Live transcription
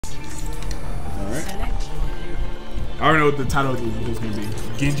I already know what the title is going to be.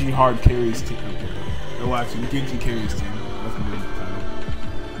 Genji hard carries team. Okay. No, actually, Genji carries team. That's going to be the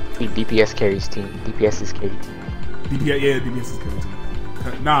title. DPS carries team. DPS is carry team. DPS, yeah, DPS is carry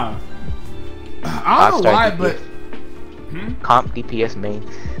team. Nah. I don't know why, DPS. but... Comp DPS main.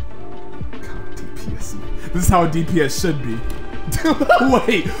 Comp DPS. This is how a DPS should be.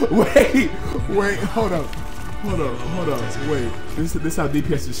 wait, hold up. Wait, this is how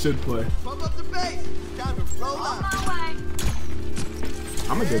DPS should play.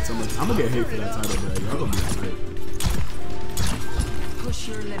 I'm gonna get hate for that title, bro. Y'all gonna be alright. Push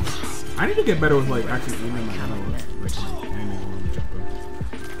your limits. I need to get better with like actually aiming my ammo, like aiming when I'm jumping.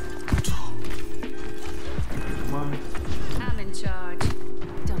 Come on. I'm in charge.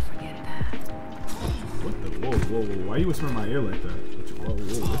 Don't forget that. What the? Whoa! Why you whispering in my ear like that? Whoa!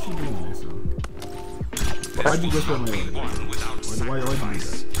 What you doing, Mason? Why'd you whisper in my ear? Why you do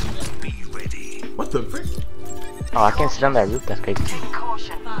that? What the frick? Oh, I can't sit on that roof. That's crazy.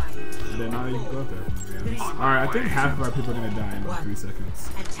 Then now you can go up there. Alright, I think half of our people are gonna die in about 3 seconds.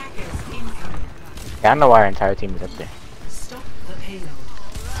 Yeah, I don't know why our entire team is up there. Stop the payload.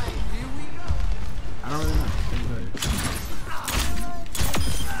 I don't really know.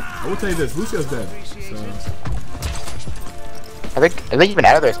 I will tell you this, Lucio's dead. So Are they even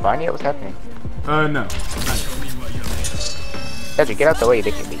out of their spawn yet? What's happening? no. Not yet. Cedric, get out the way.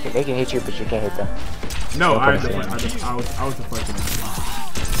 They can hit you, but you can't hit them. No, I was deflecting.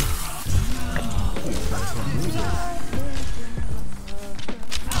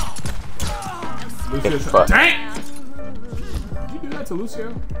 Lucio, dang! Did you do that to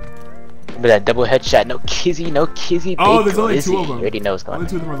Lucio? But that double headshot, no kizzy, Oh, there's only 2 of them. You already know what's going on. Only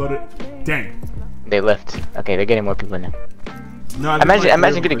 2 of them are loaded. Dang. They left. Okay, they're getting more people now. No,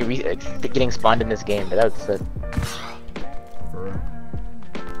 imagine getting spawned in this game, but that would suck. For real.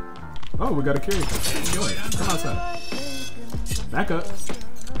 Oh, we got a Kiriko. Come outside. Back up,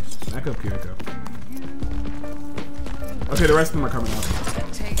 Kiriko. Okay, the rest of them are coming out.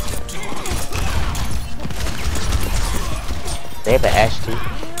 They have an Ash too.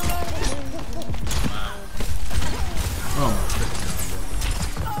 Oh my.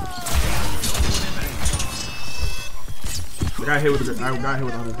 I got hit with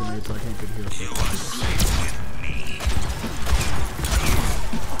honest grenade, so I can't get here.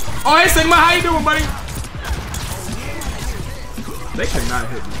 Oh, hey Sigma, how you doing, buddy? They cannot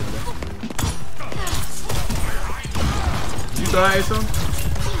hit me, brother. You saw that, Aso?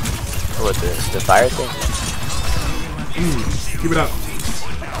 What, the fire thing? Keep it up.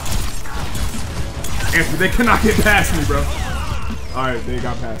 Anthony, they cannot get past me, bro. Alright, they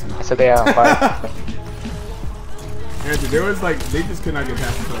got past me. So they are on fire. Anthony, there was like, they just could not get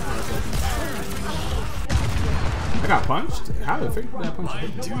past me for like 5 seconds. I got punched? How the frick did I punch?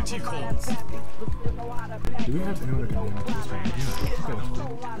 Duty calls. Do we have anyone that can damage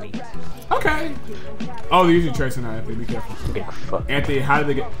this? Okay. Oh, they're usually tracing now, Anthony. Be careful. Anthony, how did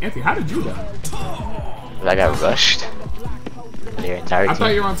they get? Anthony, how did you die? I got rushed. Their entire team. I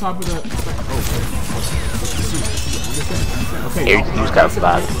thought you were on top of the. Oh, okay. Here, you just got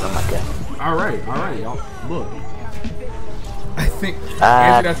vibes. Oh my god. All right, y'all. Look. I think.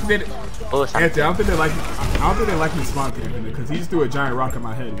 Anthony, Anthony, I don't think they like me spawn camping because he just threw a giant rock at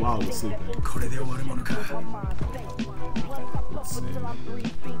my head while I was sleeping. Let's see.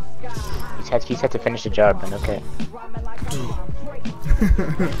 He's had to finish the job, but okay.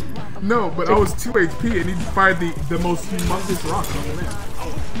 No, but I was 2 HP and he fired the most humongous rock on the man.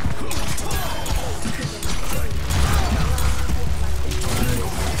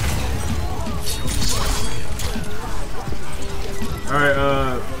 Alright,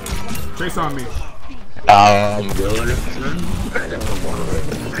 Trace on me.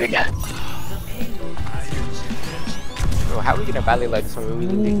 Bro, how are we gonna rally like this when we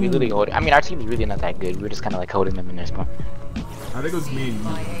literally hold it? I mean, our team is really not that good. We're just kind of like holding them in their spawn. I think it was me and you.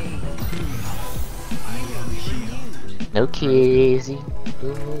 No kizzy.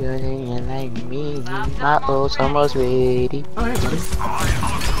 Ooh, you like me. My ult's almost ready. Oh, hey, buddy.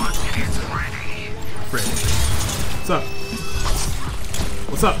 Frick. What's up?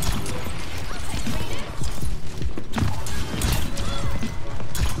 What's up?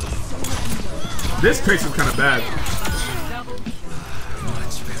 This trace is kind of bad.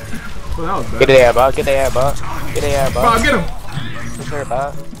 Well, that was bad. Get the air, bro. Get the air, bro. Get the air, bro. Bob, get him! Sure,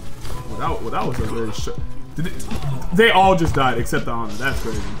 bro. Well, that was a very short. They all just died except the Honor. That's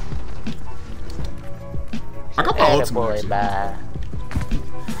crazy. I got the ultimate. Boy,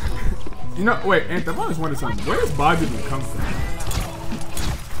 You know, wait, Anthony, I've always wondered something. Where does Bob even come from?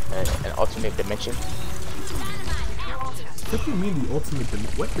 An alternate dimension. What do you mean the ultimate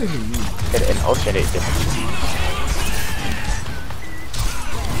dimension? What does it mean? An alternate dimension.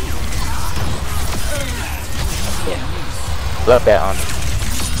 Love that on.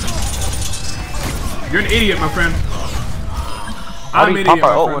 You're an idiot, my friend. How I'm do an you idiot, pop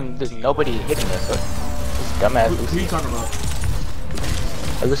our my ult friend. when there's nobody hitting us? This dumbass Who you Lucio. talking about?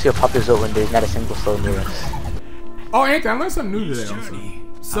 Lucio pop his ult when there's not a single soul near us. Oh, Anthony, I learned something new today also.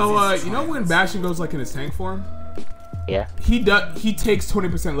 So, you know when Bastion goes like in his tank form? Yeah. He takes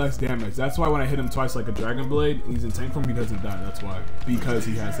 20% less damage. That's why when I hit him twice like a Dragon Blade, and he's in tank form, he doesn't die. That's why. Because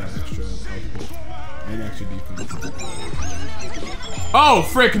he has that extra health pool and extra defense. Oh,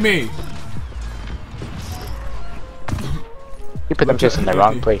 frick me! You put them just in the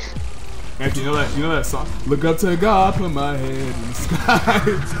wrong place. Anthony, you know that song? Look up to God, put my head in the sky.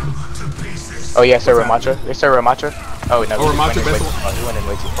 Oh yeah, Sir Ramacha. Yes, Sir Ramacha. Oh no, Oh, Ramacha, he went in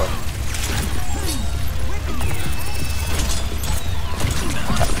way too far.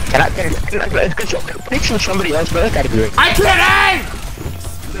 Can I pick from somebody else, but that gotta be right. I can't aim!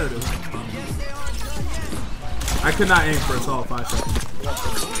 There it is. I could not aim for a solid 5 seconds.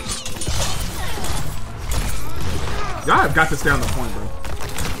 Y'all have got to stay on the point, bro.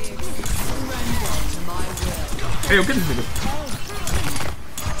 Hey, yo, get this nigga.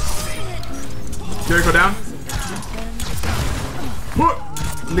 Jericho down.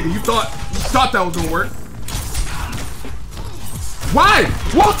 Nigga, you thought that was gonna work. Why?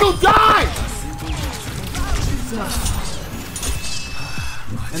 Walko die!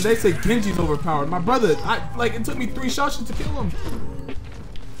 And they say Genji's overpowered. My brother, it took me 3 shots just to kill him.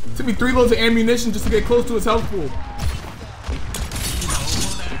 It took me 3 loads of ammunition just to get close to his health pool.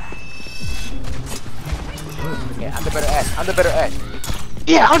 Yeah, I'm the better ass. I'm the better ass.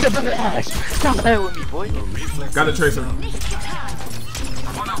 Yeah, I'm the better ass. Stop playing with me, boy. Got a tracer.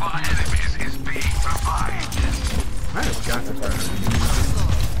 I have got to try.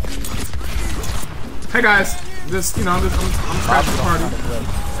 Hey guys, I'm scratching the party.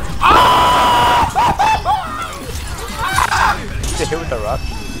 Did you hit with the rock?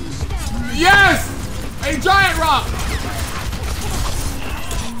 Yes! A giant rock!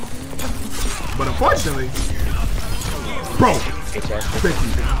 But unfortunately, bro, thank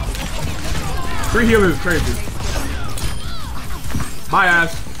you. 3 healers is crazy. My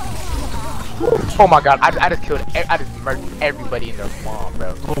ass. Oh my god, I just killed, I just murdered everybody in their mom,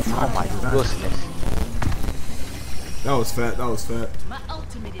 bro. Oh my goodness. That was fat, that was fat. My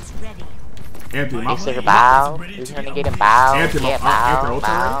ultimate is ready. Anthony, He's like a bow. He's gonna get him bow. Anthony, Yeah, bow,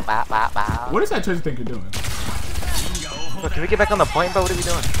 bow, bow, bow, bow. what does that treasure think you're doing? Bro, can we get back on the point, bro? What are we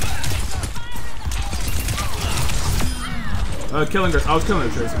doing? Killing her. I was killing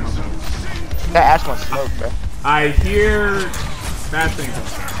her, Tracer. My bad. That ass one smoked, bro. I hear bad things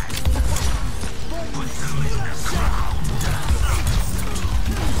outside.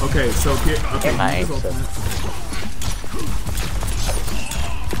 Okay, so here. Okay, my use aim, this so. ultimate.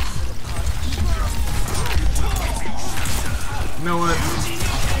 You know what?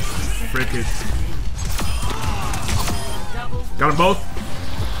 Frick it. Got them both.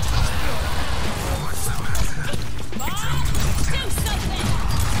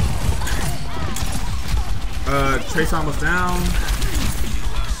 Tracer almost down.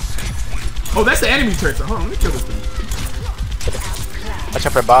 Oh, that's the enemy Tracer. Hold on, let me kill this thing. Watch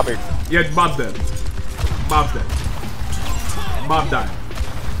out for Bobber. Yeah, Bob's dead. Bob's dead. Bob died.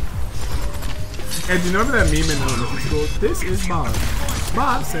 And do you remember that meme in elementary school? This is Bob.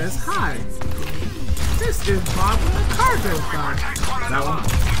 Bob says hi. This is Bob when the car goes by. That one?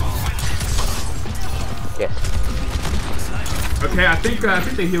 Yes. Okay, I think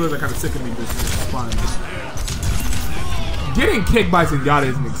the healers are kind of sick of me just spawning. Getting kicked by Zenyatta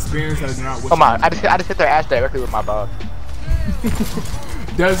is an experience that is not what. Come on, I just hit their ass directly with my bob.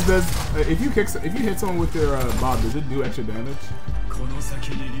 If you hit someone with your bob, does it do extra damage?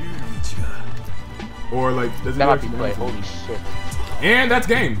 Or like does it That do might extra be play. damage? Holy shit. And that's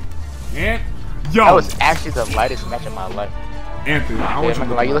game. And yo, That was actually the lightest match of my life. Anthony. I Yeah, want you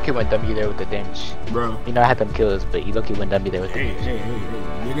to you lucky when Dummy there with the damage. bro. You know I had them kills, but you lucky when Dummy there with the Hey, damage. hey, hey,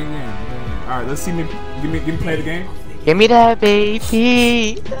 hey. Nigga, yeah. All right, let's see me. Give me play the game. Give me that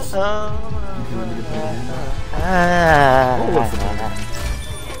baby. Oh. You can let me get play the game. What was the game?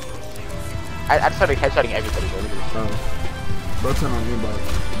 I started headshotting everybody, bro. Oh, bro, turn on inbox.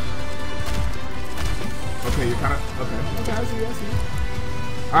 Okay, you're kind of okay. Okay, I see.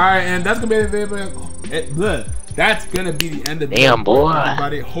 All right, and that's gonna be the video. That's gonna be the end of the video. Damn, boy.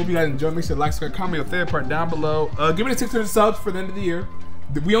 Everybody, hope you guys enjoyed. Make sure to like, subscribe, comment your favorite part down below. Give me the 600 subs for the end of the year.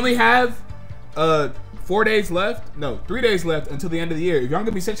 We only have 4 days left. No, 3 days left until the end of the year. If y'all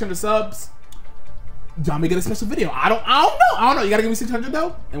give me 600 subs, y'all may get a special video. I don't know. You gotta give me 600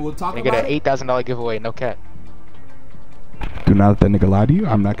 though, and we'll talk You about get an it. $8,000 giveaway, no cap. Do not let that nigga lie to you.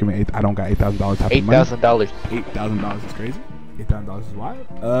 I'm not giving I don't got $8,000 type of money. $8,000. $8,000 is crazy. $8,000 is wild.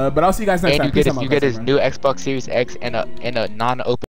 But I'll see you guys next And time. you get his new Xbox Series X and a non-open